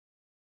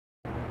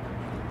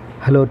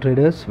Hello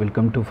traders,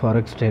 welcome to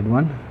Forex Trade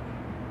 1.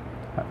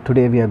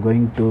 Today we are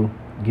going to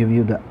give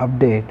you the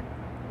update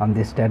on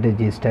this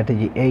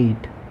strategy 8,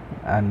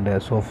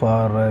 and so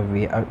far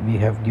we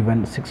have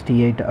given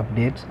 68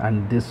 updates,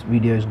 and this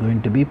video is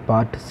going to be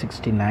part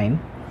 69.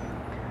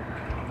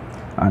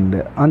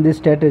 And on this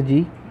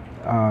strategy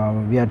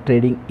we are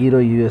trading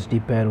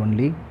EURUSD pair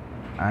only,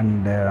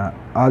 and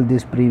all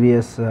these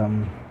previous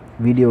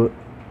video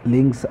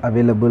links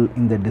available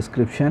in the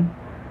description,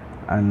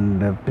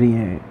 and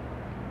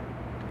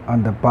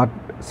on the part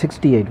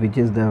 68, which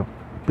is the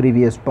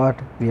previous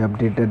part, we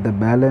updated the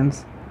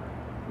balance,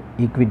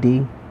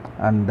 equity,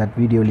 and that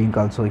video link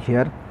also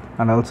here,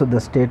 and also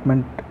the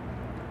statement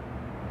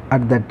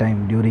at that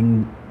time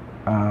during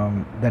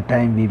the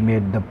time we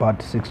made the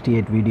part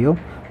 68 video.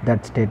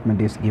 That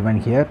statement is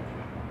given here,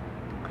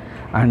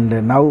 and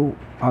now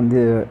on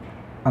the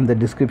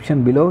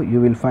description below you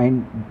will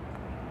find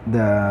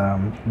the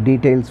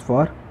details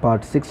for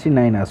part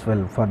 69 as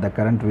well for the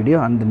current video,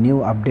 and the new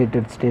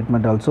updated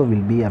statement also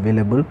will be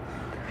available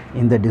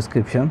in the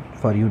description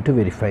for you to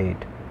verify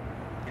it.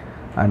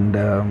 And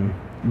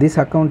this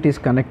account is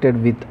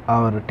connected with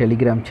our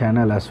Telegram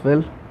channel as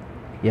well,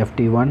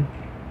 FT1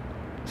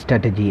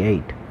 strategy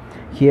 8.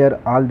 Here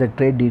all the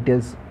trade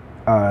details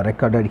are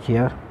recorded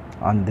here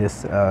on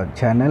this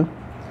channel,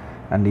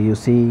 and you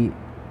see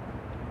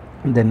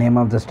the name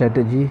of the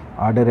strategy,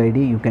 order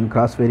ID. You can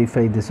cross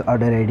verify this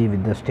order ID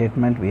with the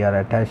statement we are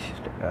attached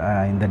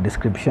in the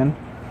description,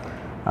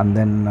 and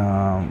then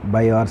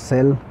buy or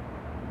sell,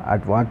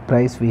 at what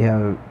price we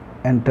have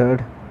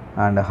entered,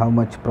 and how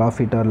much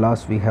profit or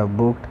loss we have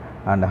booked,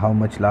 and how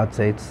much lot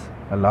size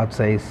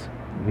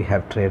we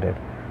have traded.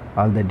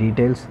 All the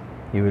details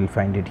you will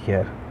find it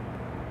here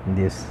in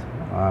these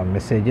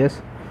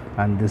messages,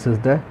 and this is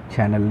the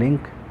channel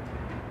link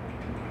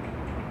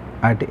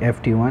at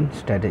FT1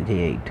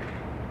 strategy 8.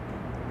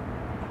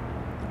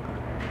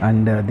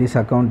 And this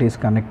account is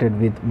connected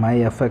with my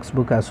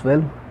Fxbook as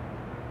well.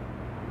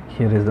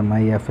 Here is the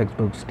my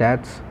Fxbook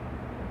stats,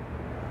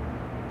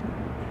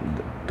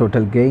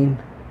 total gain,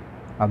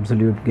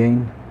 absolute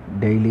gain,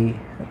 daily,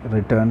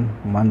 return,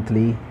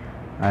 monthly,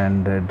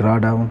 and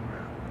drawdown,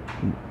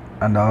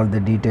 and all the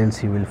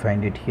details you will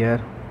find it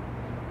here.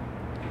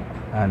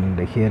 And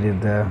here is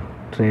the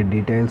trade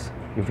details.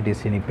 If it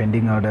is any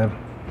pending order,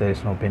 there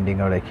is no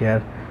pending order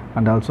here,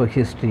 and also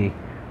history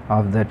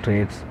of the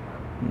trades,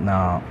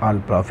 all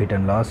profit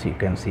and loss, you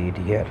can see it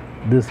here.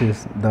 This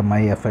is the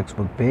my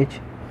Fxbook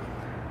page,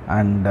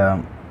 and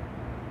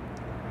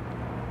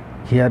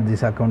here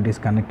this account is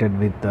connected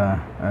with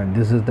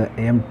this is the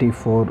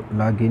MT4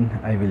 login.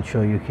 I will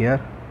show you here.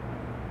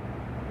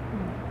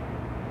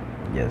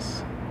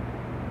 Yes,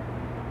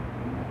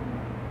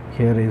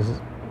 here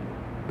is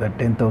the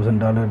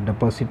 $10,000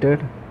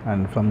 deposited,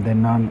 and from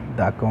then on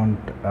the account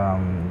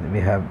we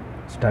have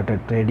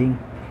started trading,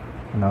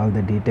 and all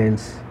the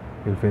details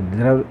will fit.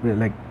 There are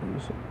like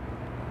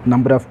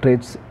number of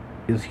trades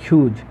is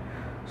huge,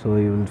 so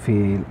you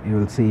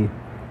will see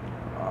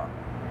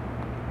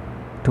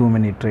too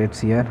many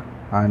trades here.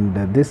 And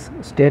this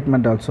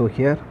statement also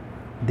here,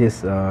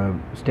 this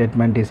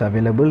statement is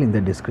available in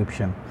the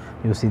description.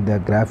 You see the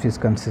graph is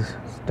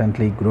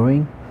consistently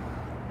growing,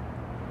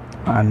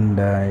 and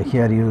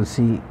here you will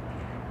see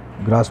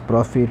gross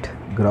profit,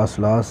 gross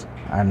loss,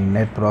 and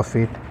net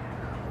profit,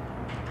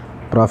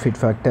 profit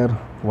factor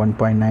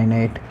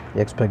 1.98,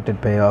 expected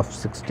payoff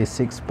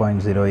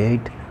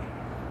 66.08,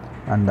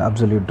 and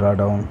absolute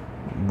drawdown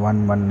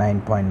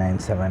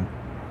 119.97.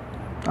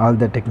 all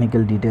the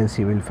technical details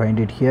you will find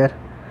it here.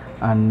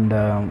 And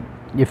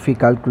if we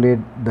calculate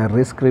the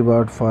risk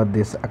reward for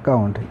this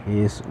account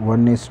is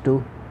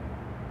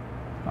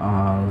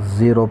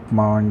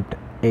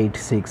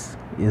 1:0.86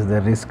 is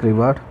the risk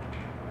reward.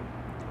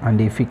 And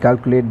if we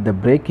calculate the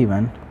break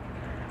even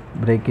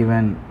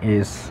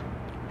is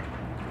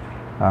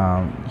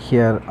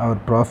here our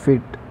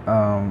profit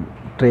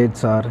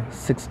trades are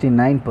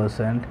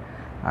 69%,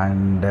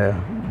 and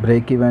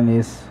break even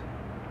is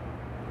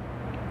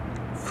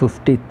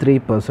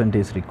 53%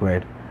 is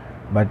required,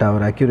 but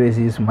our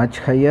accuracy is much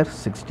higher,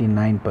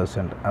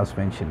 69%, as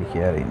mentioned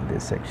here in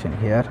this section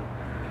here,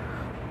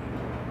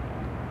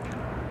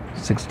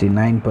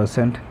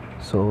 69%.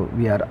 So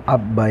we are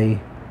up by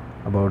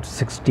about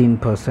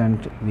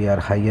 16%. We are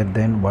higher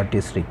than what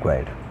is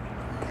required.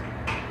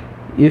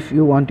 If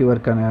you want your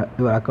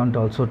account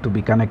also to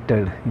be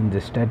connected in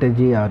this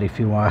strategy, or if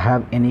you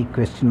have any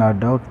question or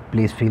doubt,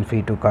 please feel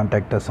free to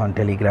contact us on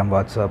Telegram,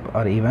 WhatsApp,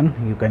 or even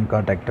you can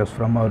contact us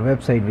from our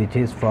website, which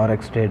is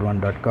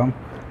forextrade1.com,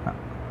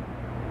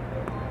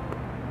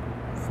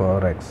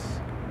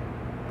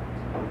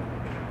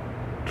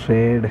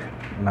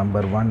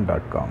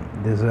 forextrade1.com.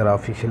 This is our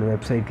official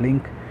website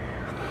link.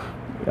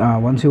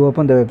 Once you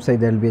open the website,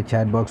 there will be a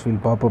chat box will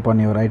pop up on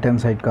your right hand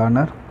side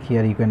corner.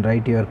 Here you can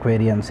write your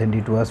query and send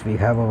it to us. We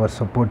have our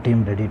support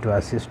team ready to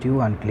assist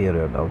you and clear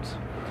your doubts.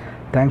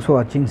 Thanks for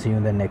watching. See you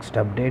in the next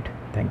update.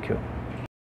 Thank you.